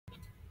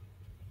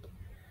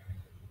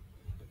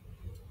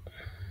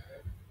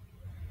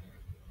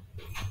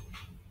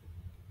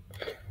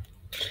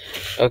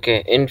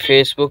Okay, in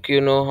Facebook, you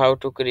know how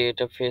to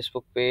create a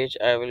Facebook page.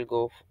 I will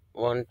go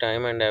one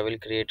time and I will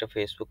create a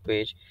Facebook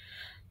page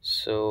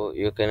so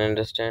you can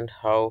understand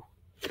how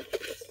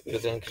you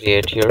can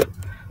create your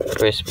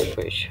Facebook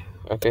page.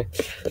 Okay,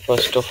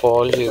 first of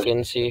all, you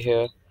can see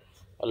here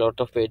a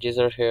lot of pages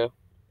are here.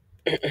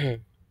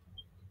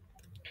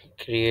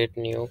 Create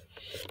new,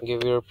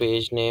 give your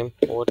page name,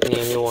 what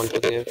name you want to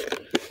give.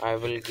 I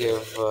will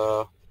give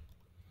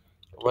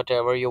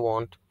whatever you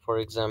want. For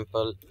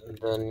example,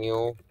 the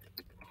new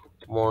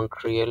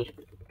Montreal.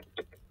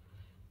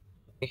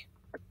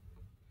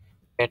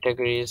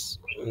 Categories,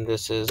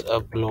 this is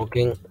a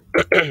blogging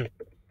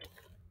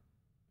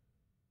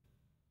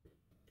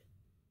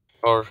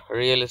or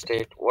real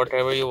estate,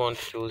 whatever you want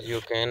to choose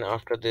you can.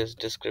 After this,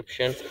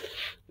 description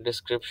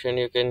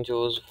you can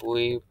choose: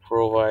 we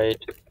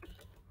provide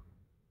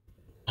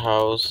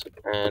house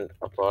and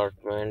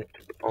apartment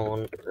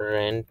on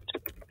rent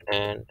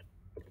and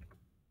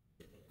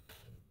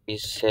we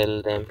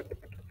sell them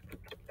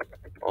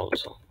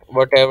also.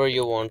 Whatever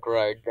you want to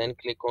write, then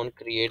click on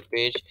create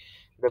page.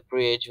 The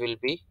page will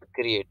be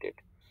created.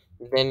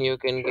 Then you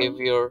can give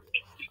your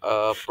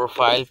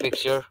profile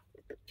picture,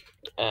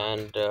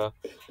 and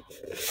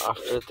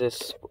after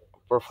this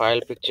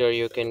profile picture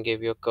you can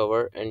give your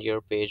cover and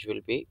your page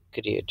will be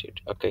created.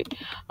 Okay,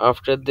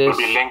 after this will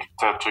be linked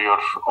to your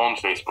own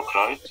Facebook,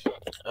 right?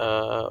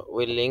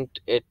 we linked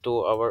it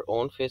to our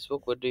own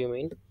Facebook. What do you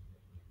mean?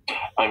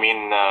 I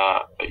mean,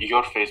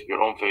 your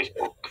own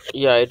Facebook.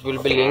 Yeah, it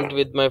will be linked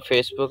with my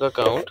Facebook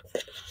account,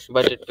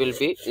 but it will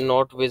be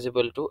not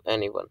visible to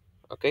anyone.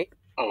 Okay.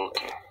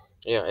 Okay.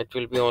 Yeah, it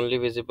will be only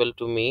visible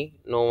to me.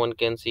 No one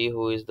can see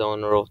who is the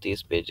owner of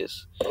these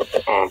pages.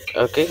 Okay.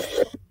 Okay,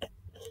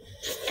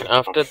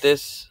 after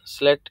this,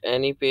 select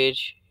any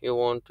page you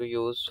want to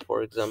use.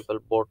 For example,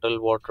 bottle,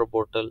 water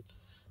bottle.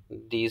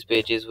 These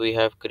pages we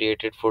have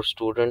created for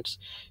students.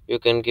 You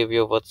can give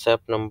your WhatsApp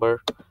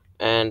number,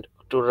 and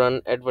to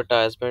run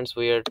advertisements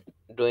we are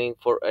doing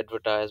for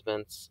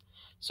advertisements.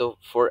 So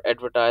for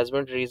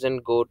advertisement reason,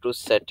 go to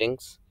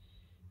settings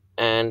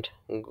and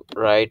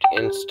write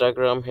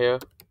Instagram here.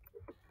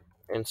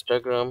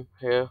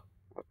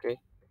 Okay,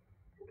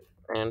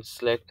 and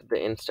select the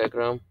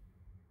Instagram.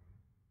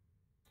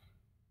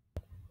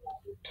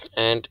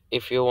 And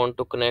if you want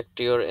to connect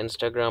to your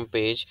Instagram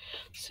page,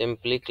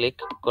 simply click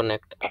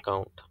connect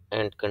account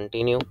and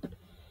continue.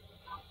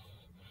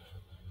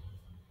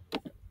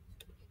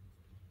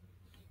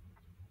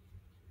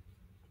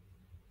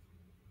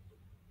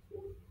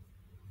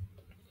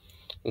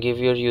 Give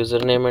your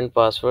username and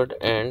password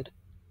and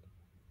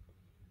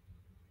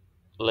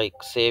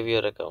like save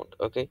your account.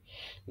 Okay,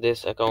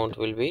 this account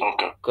will be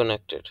Okay.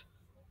 connected.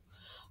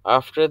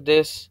 After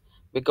this,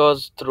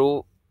 because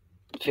through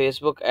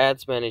Facebook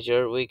ads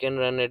manager we can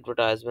run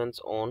advertisements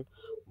on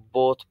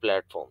both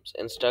platforms,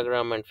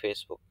 Instagram and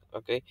Facebook.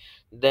 Okay,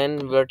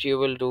 then what you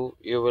will do,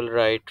 you will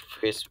write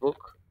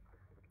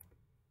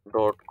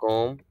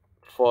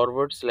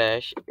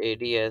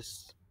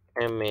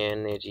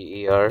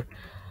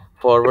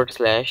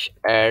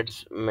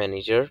facebook.com/adsmanager/ads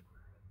manager.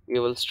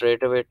 You will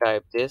straight away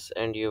type this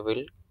and you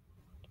will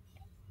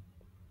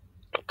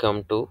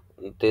come to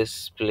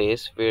this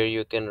place where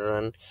you can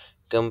run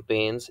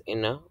campaigns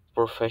in a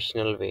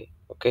professional way.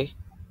 Okay,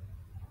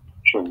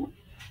 Sure.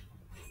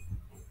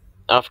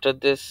 after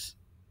this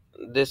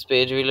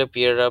page will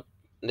appear up.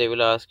 They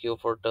will ask you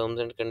for terms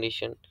and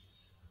condition.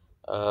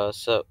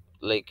 So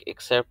like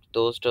accept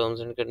those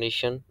terms and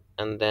condition,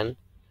 and then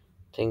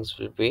things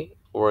will be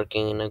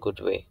working in a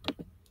good way.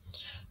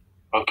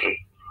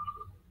 Okay.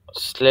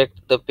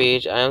 Select the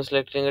page. I am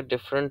selecting a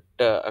different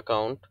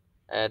account,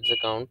 ads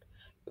account,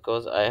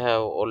 because I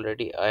have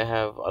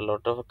a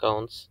lot of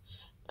accounts,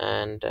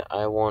 and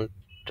I want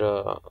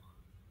uh,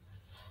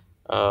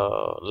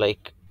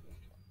 like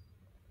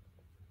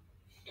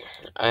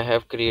I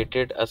have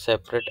created a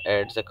separate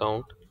ads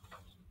account.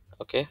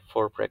 Okay,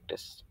 for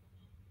practice.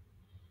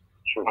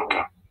 Sure.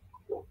 Okay.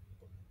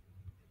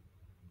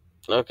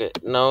 Okay,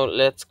 now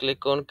let's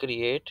click on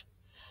create.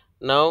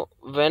 Now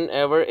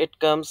whenever it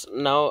comes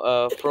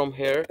now, from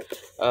here,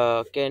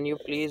 can you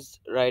please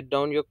write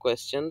down your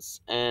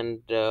questions,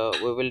 and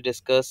we will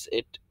discuss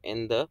it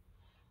in the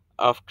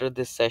after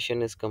this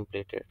session is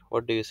completed.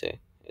 What do you say?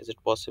 Is it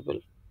possible?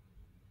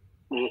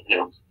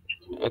 Yeah.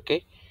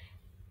 Okay.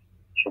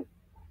 Sure.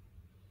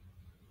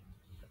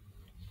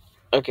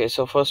 Okay,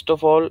 so first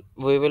of all,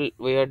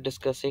 we are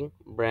discussing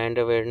brand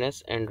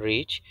awareness and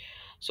reach.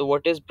 So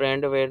what is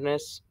brand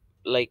awareness?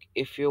 Like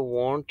if you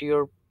want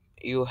your,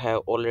 you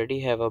have already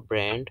have a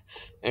brand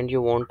and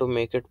you want to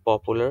make it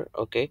popular.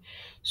 Okay,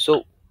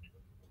 so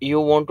you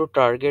want to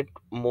target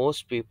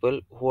most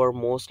people who are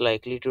most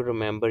likely to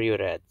remember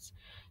your ads.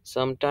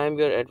 Sometime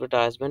your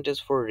advertisement is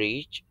for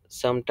reach,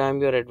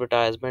 sometime your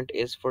advertisement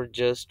is for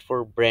just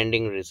for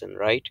branding reason,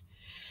 right?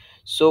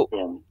 So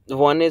Yeah.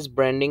 one is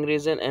branding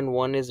reason and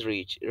one is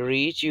reach.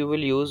 Reach you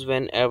will use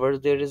whenever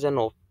there is an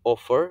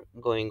offer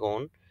going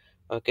on.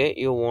 Okay,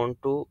 you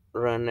want to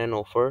run an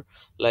offer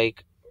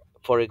like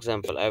For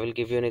example, I will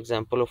give you an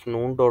example of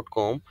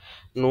noon.com.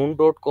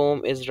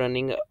 Noon.com is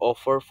running an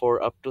offer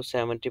for up to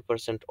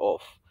 70%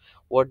 off.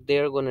 What they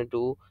are going to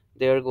do,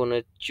 they are going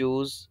to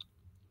choose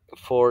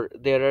for,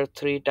 there are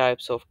three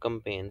types of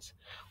campaigns.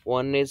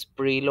 One is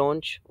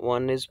pre-launch,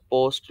 one is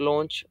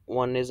post-launch,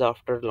 one is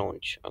after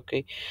launch.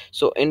 Okay,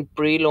 so in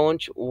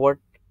pre-launch, what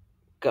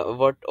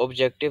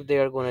objective they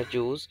are going to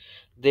choose,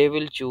 they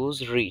will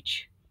choose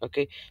reach.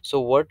 Okay, so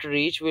what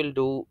reach will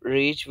do,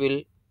 reach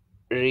will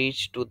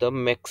reach to the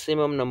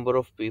maximum number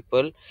of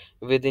people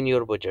within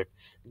your budget.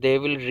 They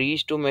will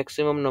reach to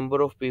maximum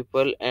number of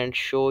people and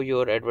show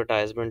your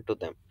advertisement to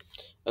them.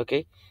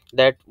 Okay,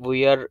 that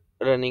we are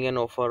running an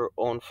offer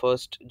on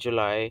 1st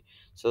July,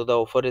 so the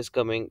offer is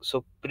coming.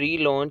 So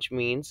pre-launch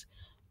means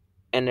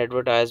an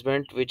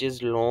advertisement which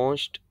is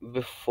launched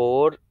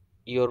before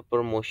your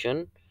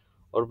promotion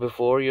or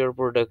before your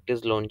product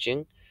is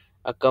launching,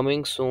 a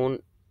coming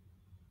soon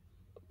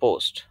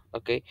post.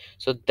 Okay,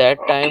 so that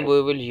time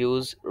we will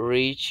use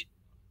reach.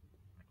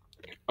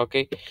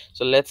 Okay,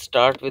 so let's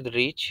start with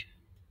reach.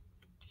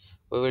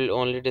 We will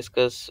only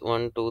discuss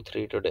one, two,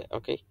 three today.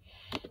 Okay,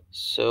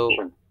 so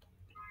Sure.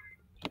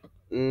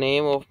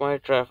 name of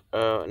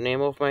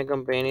my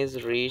campaign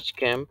is Reach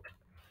Camp.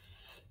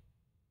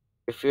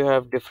 If you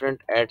have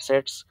different ad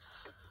sets,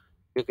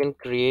 you can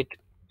create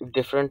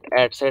different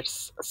ad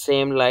sets,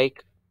 same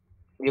like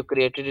you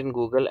created in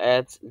Google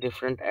Ads,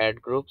 different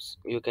ad groups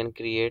you can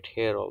create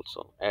here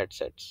also, ad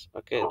sets.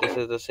 Okay, this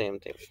is the same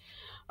thing.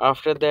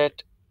 After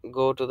that,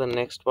 go to the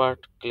next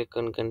part, click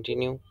on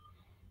continue.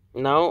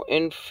 Now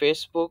in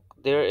Facebook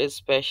there is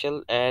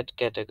special ad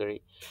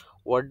category.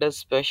 What does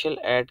special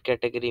ad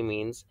category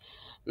means?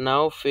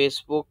 Now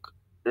Facebook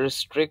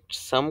restricts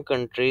some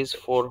countries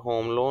for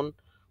home loan,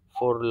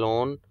 for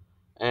loan,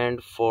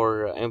 and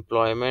for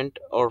employment,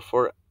 or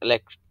for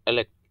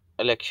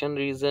election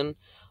reason,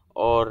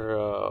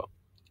 or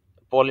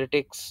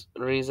politics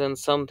reason,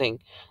 something.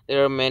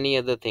 There are many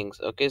other things.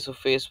 Okay, so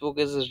Facebook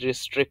is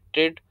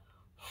restricted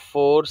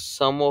for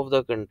some of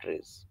the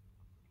countries.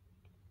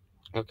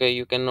 Okay,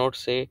 you cannot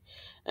say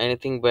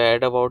anything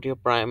bad about your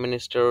prime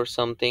minister or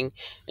something,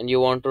 and you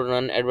want to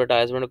run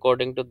advertisement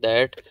according to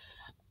that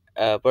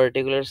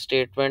particular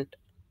statement.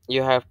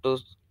 You have to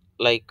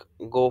like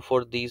go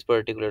for these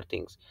particular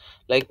things.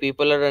 Like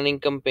people are running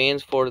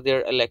campaigns for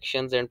their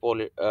elections and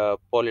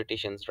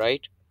politicians,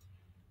 right?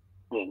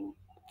 Mm.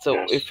 So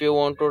Yes. if you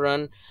want to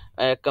run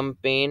a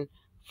campaign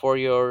for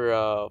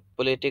your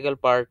political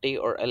party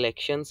or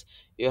elections,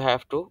 you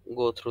have to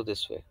go through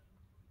this way.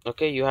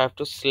 Okay, you have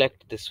to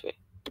select this way,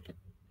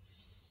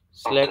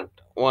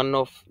 select one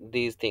of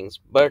these things.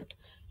 But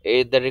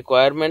the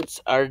requirements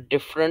are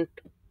different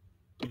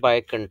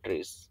by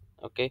countries.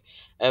 Okay,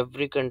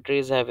 every country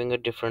is having a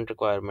different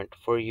requirement.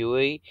 For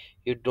UAE,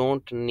 you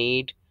don't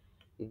need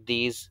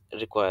these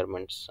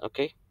requirements.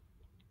 Okay,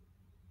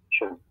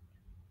 Sure.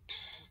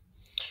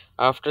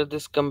 after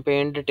this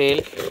campaign detail,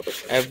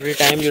 every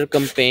time your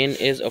campaign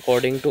is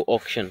according to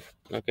auction.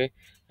 Okay,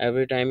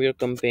 every time your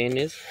campaign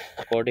is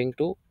according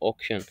to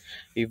auction.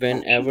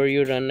 Whenever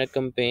you run a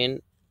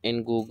campaign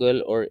in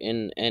Google or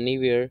in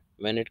anywhere,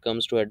 when it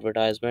comes to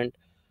advertisement,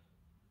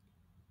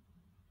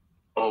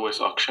 Always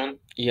auction.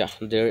 yeah,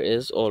 there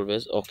is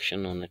always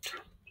auction on it.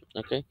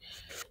 Okay,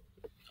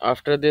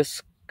 after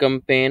this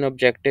campaign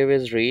objective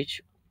is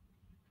reach.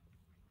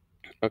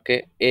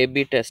 Okay,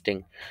 A/B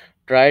testing.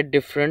 Try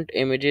different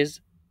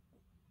images.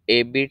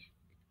 A/B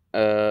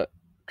uh,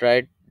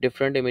 try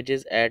different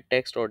images, add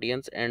text,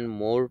 audience, and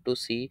more to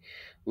see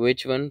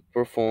which one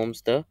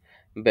performs the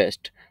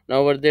best.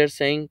 Now what they're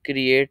saying,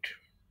 create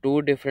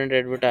two different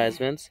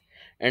advertisements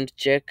and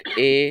check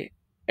A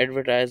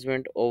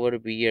advertisement over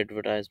B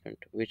advertisement,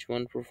 which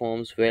one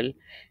performs well,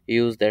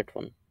 use that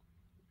one.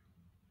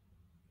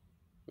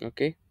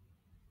 Okay,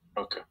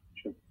 Okay.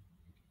 Sure.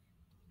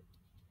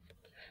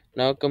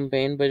 now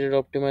campaign budget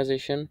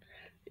optimization.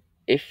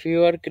 If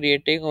you are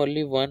creating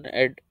only one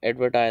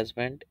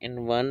advertisement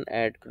in one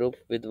ad group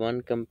with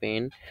one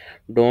campaign,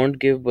 don't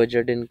give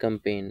budget in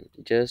campaign,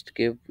 just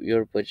give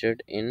your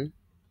budget in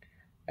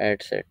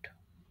ad set.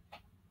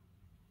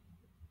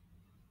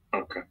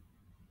 Okay.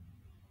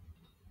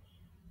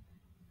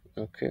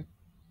 Okay,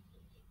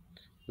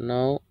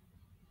 now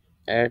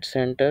ad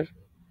center,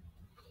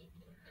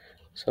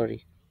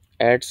 sorry,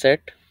 ad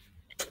set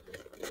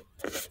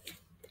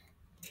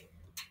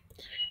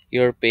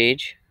your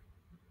page.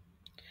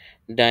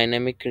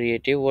 Dynamic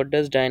creative. What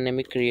does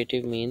dynamic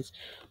creative means?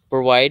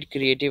 Provide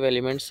creative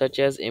elements such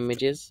as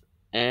images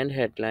and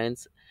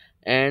headlines,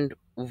 and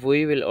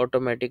we will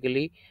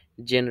automatically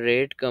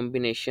generate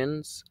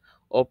combinations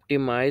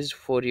optimized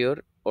for your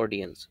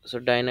audience. So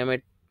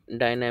dynamic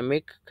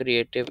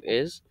creative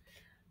is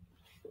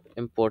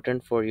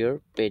important for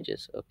your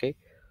pages. Okay,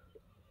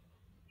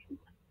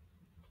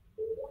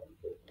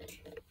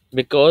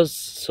 because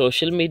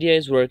social media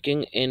is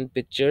working in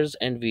pictures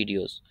and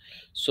videos.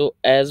 So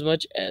as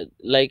much as,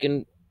 like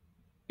in,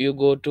 you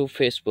go to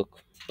Facebook,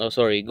 oh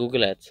sorry,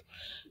 Google Ads,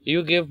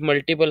 you give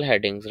multiple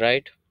headings,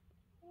 right?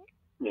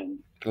 Yeah.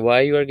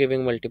 Why you are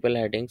giving multiple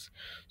headings?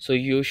 So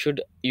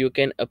you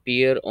can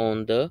appear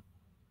on the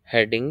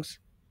headings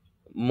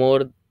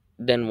more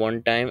than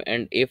one time,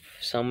 and if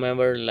some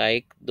ever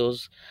like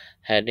those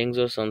headings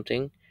or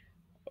something,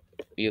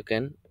 you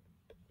can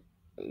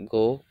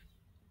go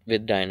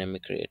with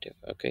dynamic creative.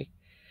 Okay,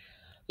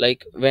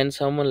 like when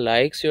someone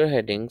likes your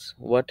headings,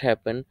 what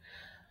happen?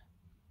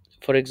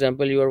 For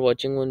example, you are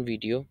watching one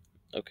video.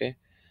 Okay,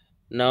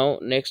 now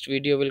next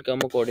video will come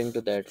according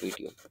to that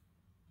video.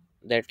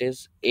 That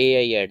is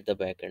AI at the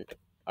back end,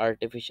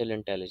 artificial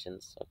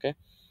intelligence. Okay,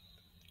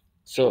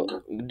 so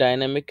Okay.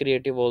 dynamic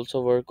creative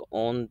also work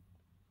on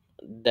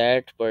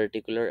that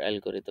particular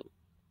algorithm.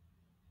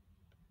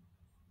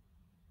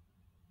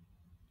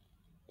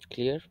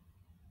 Clear?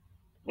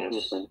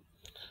 Yes. Sir.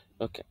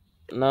 Okay,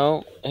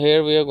 now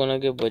here we are gonna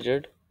give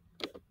budget.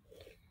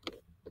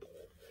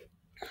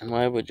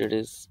 My budget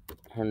is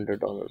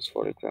 $100,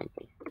 for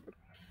example.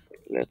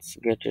 Let's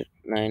get it.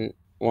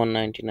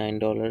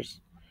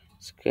 $199.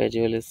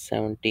 Schedule is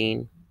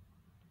 17.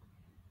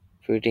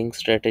 Fitting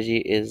strategy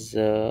is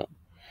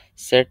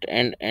set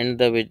and end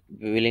the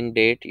billing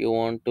date. You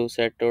want to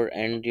set or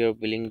end your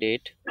billing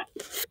date.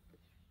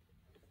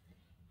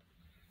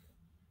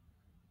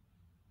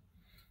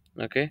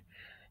 Okay,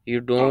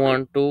 you don't Okay.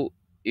 want to,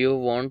 you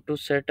want to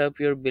set up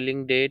your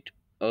billing date,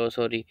 oh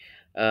sorry,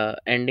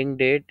 ending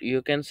date.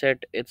 You can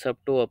set, it's up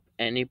to up.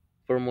 Any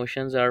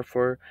promotions are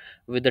for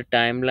with the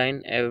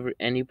timeline.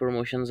 Any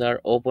promotions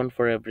are open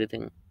for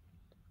everything.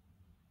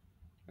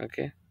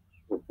 Okay,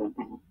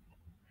 Mhm.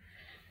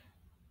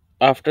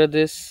 after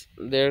this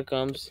there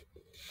comes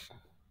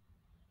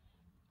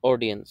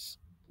audience.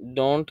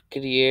 Don't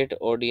create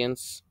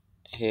audience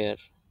here.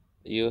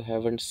 You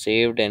haven't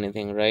saved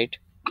anything, right?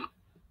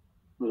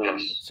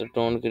 Yes. So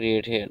don't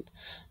create here.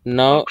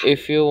 Now Okay.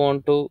 if you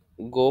want to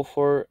go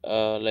for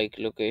like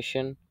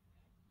location,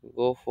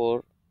 go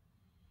for,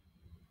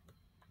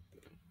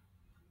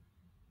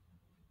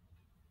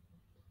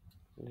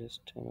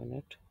 just a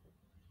minute.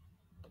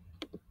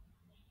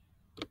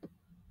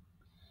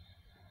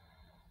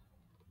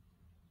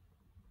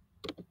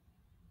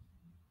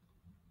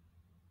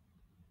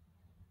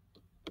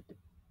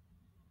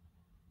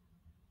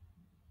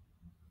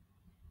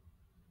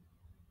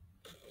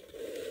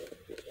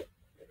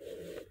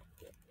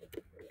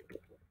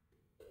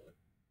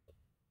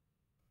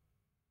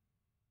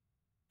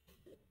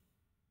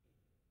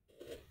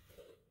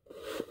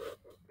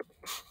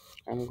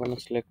 I'm gonna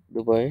select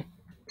Dubai.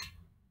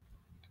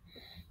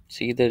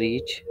 See the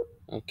reach.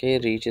 Okay,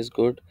 reach is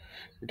good.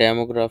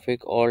 Demographic,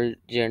 all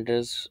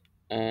genders,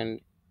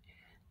 and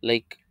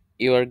like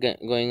you are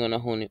going on a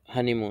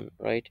honeymoon,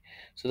 right?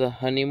 So the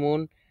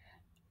honeymoon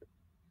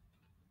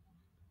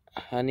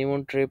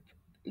trip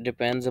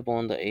depends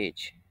upon the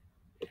age.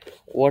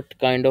 What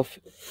kind of,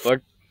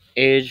 what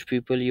age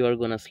people you are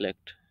gonna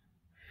select?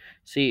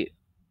 See,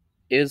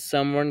 is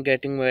someone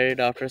getting married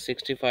after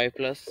 65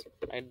 plus?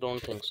 I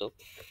don't think so.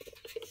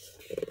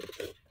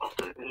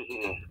 Okay.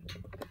 Yeah.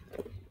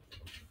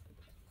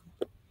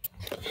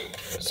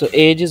 So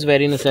age is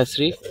very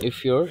necessary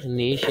if your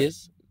niche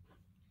is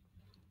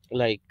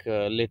like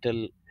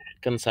little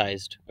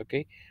concised.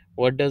 Okay,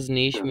 what does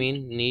niche Mm.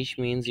 mean? Niche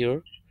means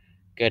your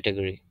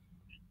category.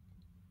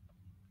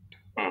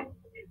 Mm.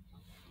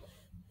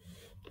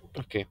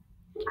 Okay,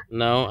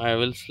 now I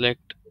will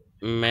select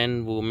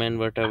men, women,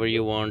 whatever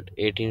you want,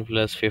 18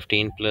 plus,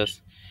 15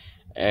 plus.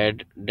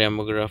 Add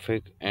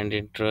demographic and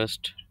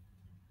interest.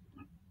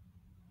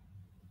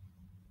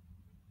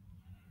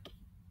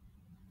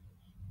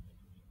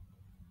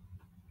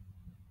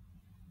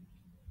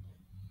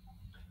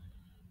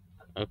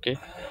 Okay,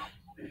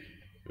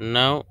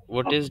 now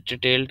what is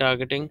detailed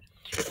targeting?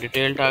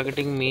 Detailed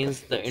targeting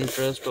means the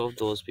interest of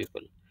those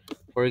people.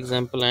 For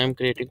example, I am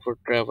creating for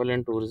travel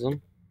and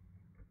tourism.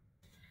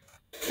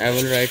 I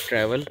will write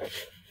travel.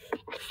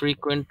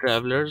 Frequent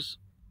travelers,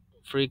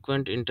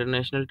 frequent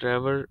international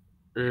travel,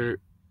 r-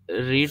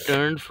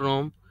 returned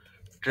from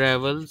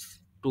travels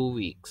 2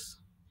 weeks.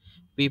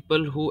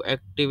 People who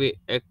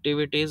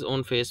activities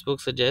on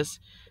Facebook suggest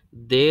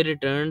they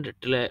returned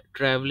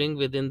traveling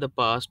within the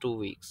past 2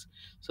 weeks.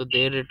 So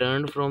they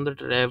returned from the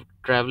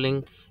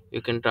traveling.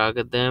 You can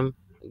target them.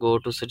 Go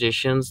to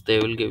suggestions. They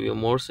will give you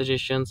more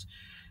suggestions.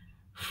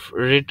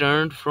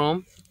 Returned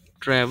from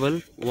travel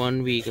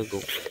 1 week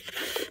ago.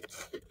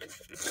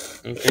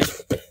 Okay.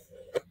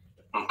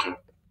 Okay.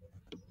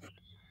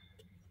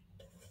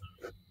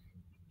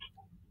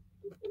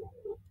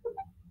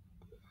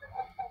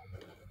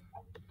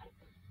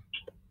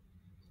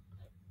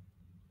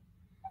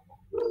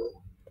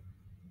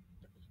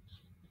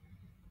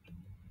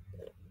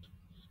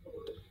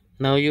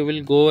 Now you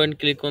will go and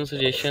click on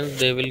suggestions.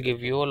 They will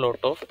give you a lot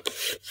of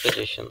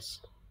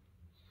suggestions.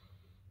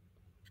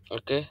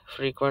 Okay,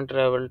 frequent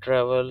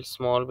travel,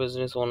 small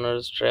business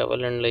owners,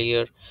 travel and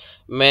layer,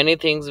 many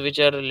things which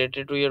are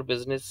related to your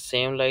business,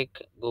 same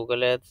like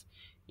Google Ads.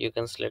 You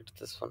can select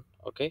this one.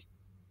 Okay,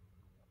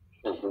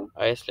 Mhm.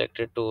 I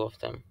selected two of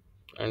them,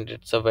 and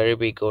it's a very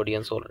big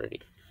audience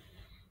already.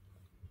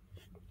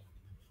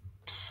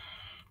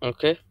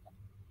 Okay,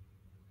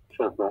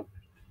 Mhm.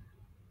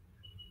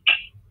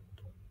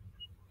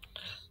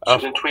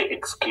 Af- Shouldn't we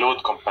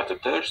exclude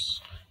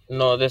competitors?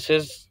 no, this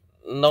is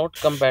not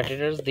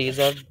competitors, these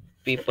are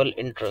people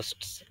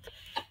interests.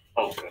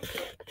 Okay.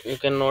 You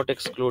cannot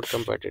exclude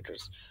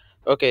competitors.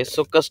 Okay,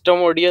 so custom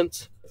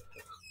audience,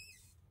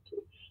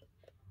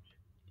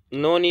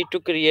 no need to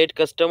create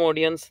custom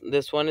audience,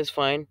 this one is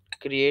fine.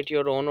 Create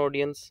your own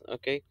audience,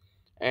 okay,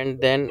 and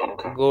then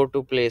Okay. go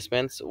to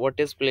placements. What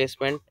is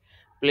placement?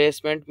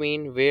 Placement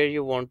mean where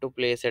you want to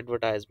place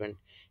advertisement.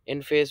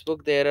 In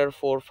Facebook there are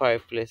 4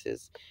 5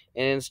 places.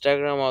 In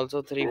Instagram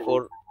also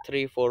Mhm.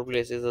 3 4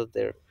 places are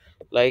there.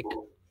 Like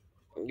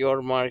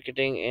your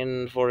marketing in,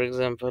 for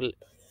example,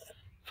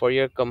 for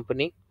your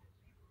company,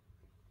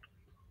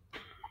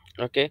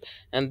 okay,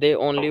 and Okay.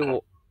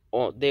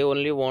 they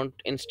only want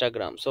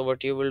Instagram, so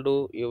what you will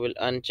do, you will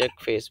uncheck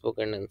Facebook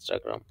and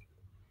Instagram.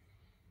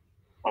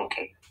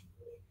 Okay.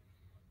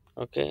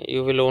 Okay,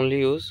 you will only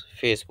use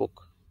Facebook.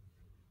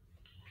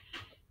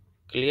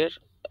 Clear?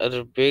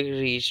 A big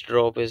reach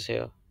drop is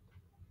here.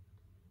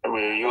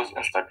 We use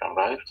Instagram,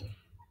 right?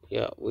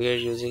 Yeah, we are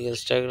using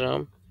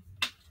Instagram,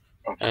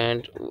 Okay.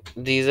 and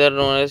these are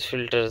known as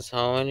filters.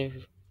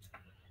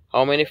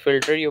 How many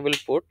filter you will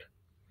put,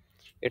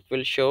 it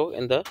will show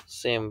in the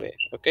same way.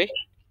 Okay,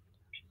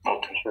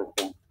 Okay.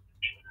 Okay.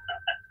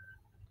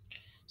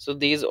 so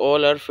these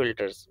all are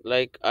filters.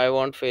 Like I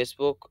want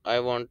Facebook, I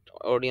want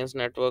audience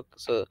network.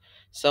 So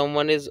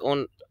someone is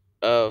on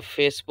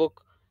Facebook,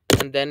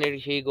 and then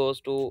he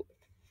goes to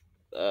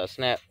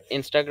Snap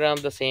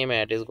Instagram, the same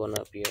ad is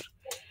gonna appear.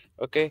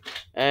 Okay,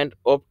 and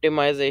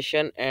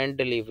optimization and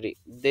delivery,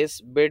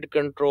 this bid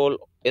control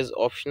is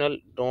optional.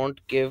 Don't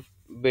give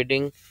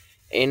bidding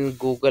in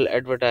Google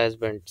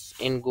advertisements.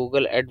 In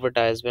Google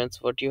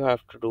advertisements, what you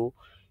have to do,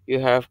 you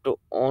have to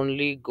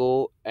only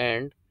go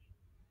and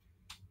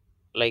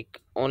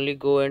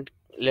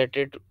let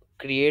it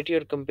create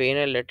your campaign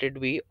and let it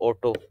be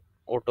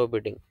auto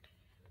bidding.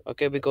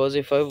 Okay, because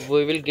if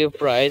we will give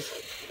price,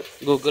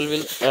 Google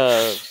will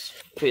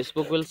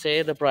Facebook will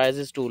say the price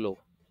is too low.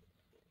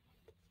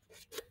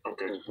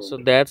 Okay. So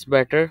that's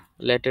better,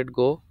 let it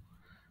go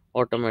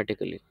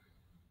automatically.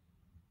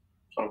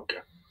 Okay.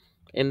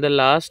 In the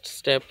last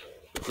step,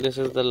 this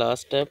is the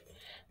last step,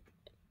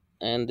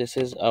 and this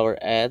is our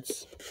ad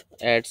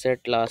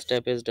set. Last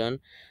step is done.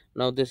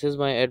 Now this is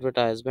my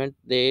advertisement.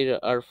 They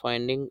are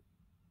finding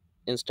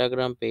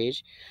Instagram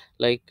page,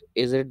 like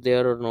is it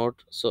there or not.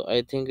 So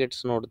I think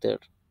it's not there.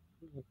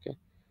 Okay,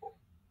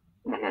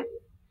 Mhm.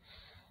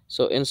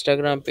 so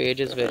Instagram page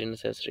is very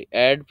necessary.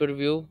 Ad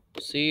preview,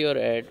 see your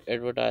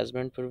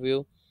advertisement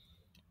preview.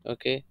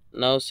 Okay,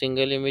 now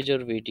single image or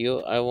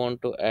video, I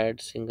want to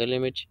add single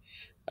image.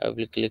 I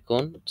will click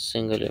on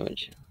single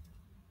image.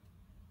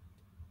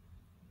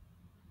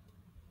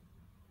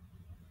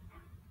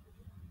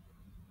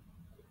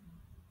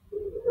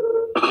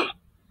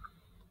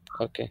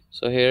 Okay,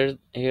 so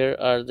here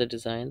are the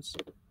designs.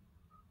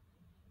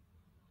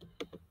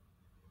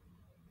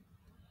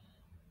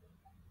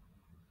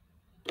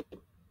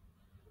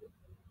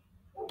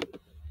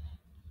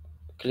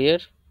 Clear?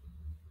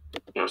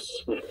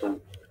 Yes. Okay.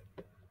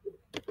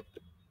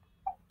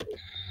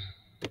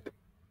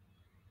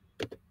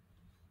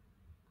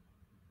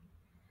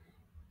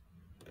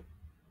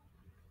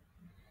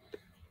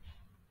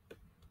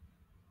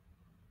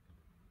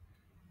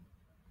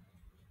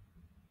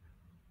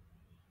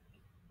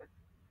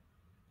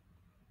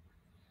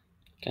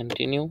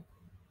 Continue.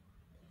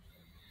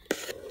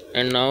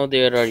 And now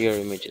there are your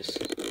images.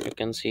 You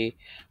can see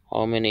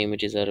how many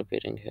images are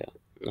appearing here.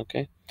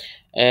 Okay,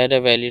 add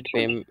a valid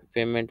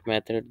payment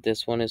method.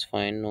 This one is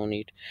fine, no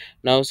need.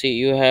 Now see,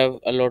 you have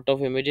a lot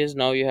of images.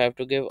 Now you have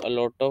to give a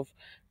lot of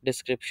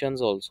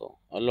descriptions also,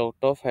 a lot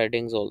of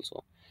headings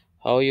also.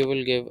 How you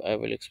will give, I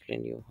will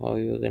explain you how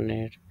you can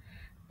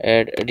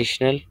add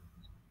additional,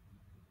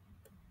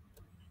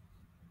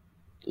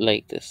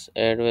 like this.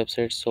 Add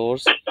website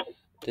source.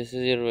 This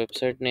is your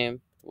website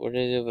name. What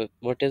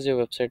is your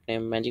website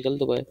name? Magical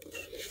Dubai.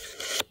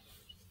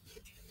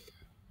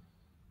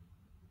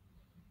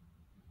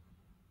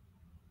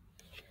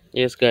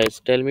 Yes, guys,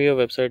 tell me your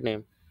website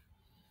name.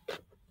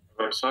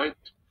 Website.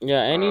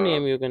 Yeah, any Uh,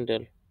 name you can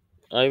tell.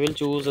 I will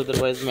choose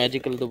otherwise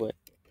Magical Dubai.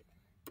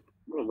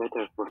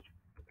 Better for.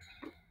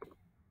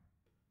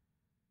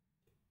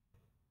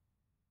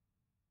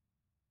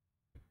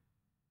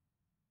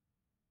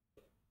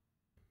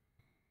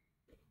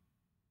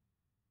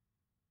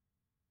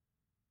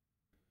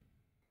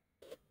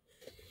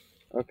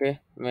 Okay,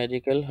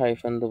 Magical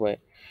hyphen Dubai.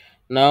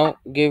 Now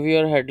give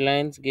your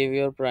headlines, give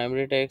your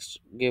primary text,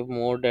 give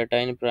more data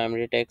in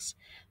primary text.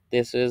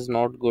 This is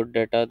not good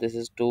data, this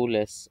is too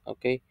less.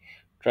 Okay,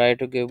 try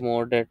to give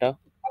more data,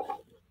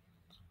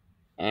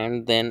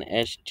 and then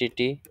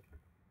HTTPS.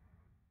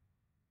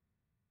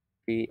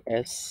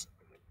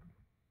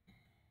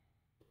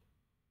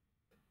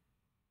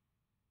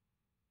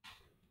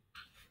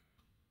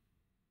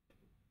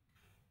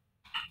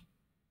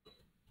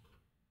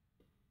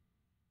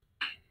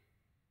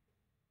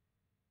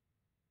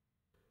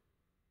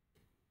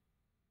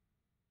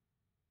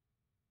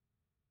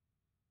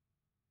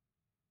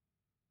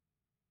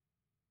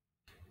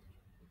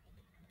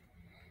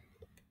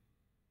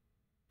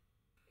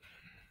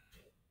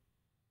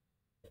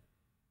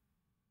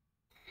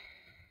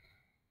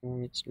 No,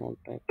 it's not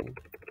typing.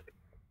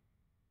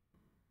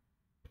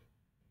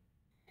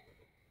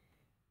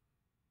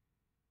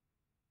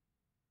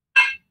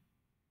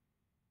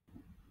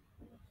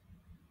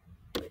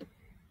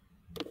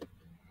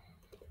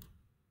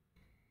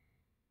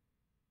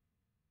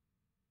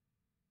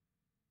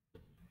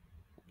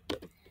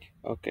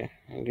 Okay,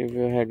 I'll give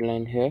you a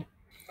headline here.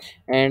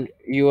 And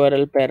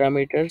URL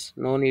parameters,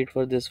 no need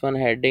for this one.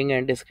 Heading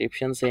and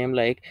description same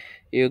like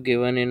you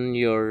given in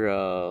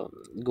your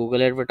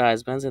Google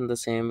advertisements, in the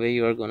same way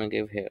you are gonna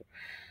give here.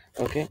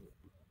 Okay,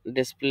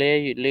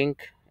 display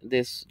link,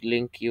 this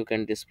link you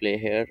can display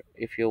here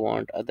if you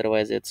want,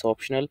 otherwise it's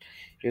optional,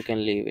 you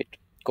can leave it.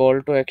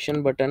 Call to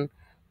action button,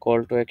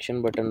 call to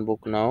action button,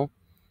 book now.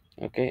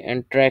 Okay,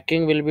 and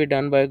tracking will be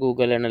done by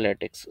Google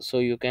Analytics, so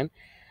you can,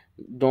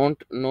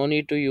 don't, no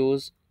need to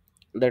use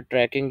the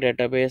tracking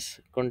database.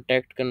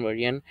 Contact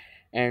conversion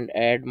and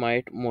ad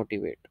might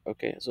motivate.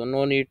 Okay, so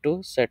no need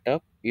to set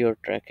up your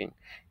tracking.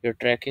 Your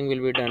tracking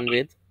will be done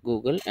with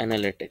Google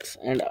Analytics.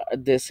 And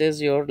this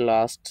is your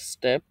last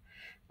step.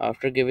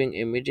 After giving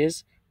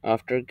images,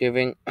 after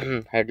giving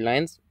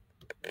headlines,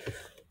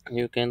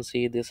 you can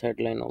see this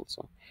headline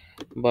also.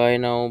 Buy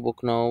now,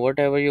 book now,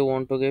 whatever you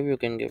want to give, you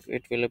can give,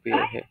 it will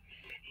appear here,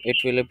 it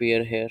will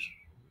appear here.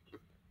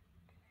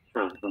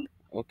 Mhm.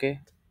 Okay,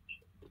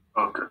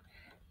 Okay.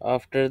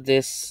 after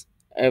this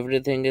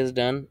everything is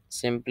done,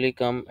 simply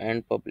come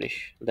and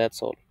publish,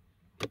 that's all.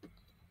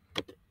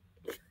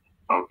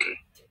 Okay.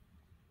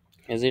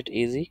 Is it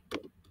easy?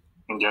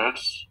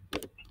 Yes.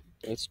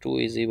 It's too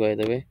easy, by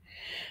the way.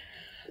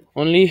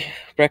 Only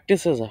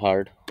practice is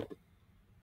hard.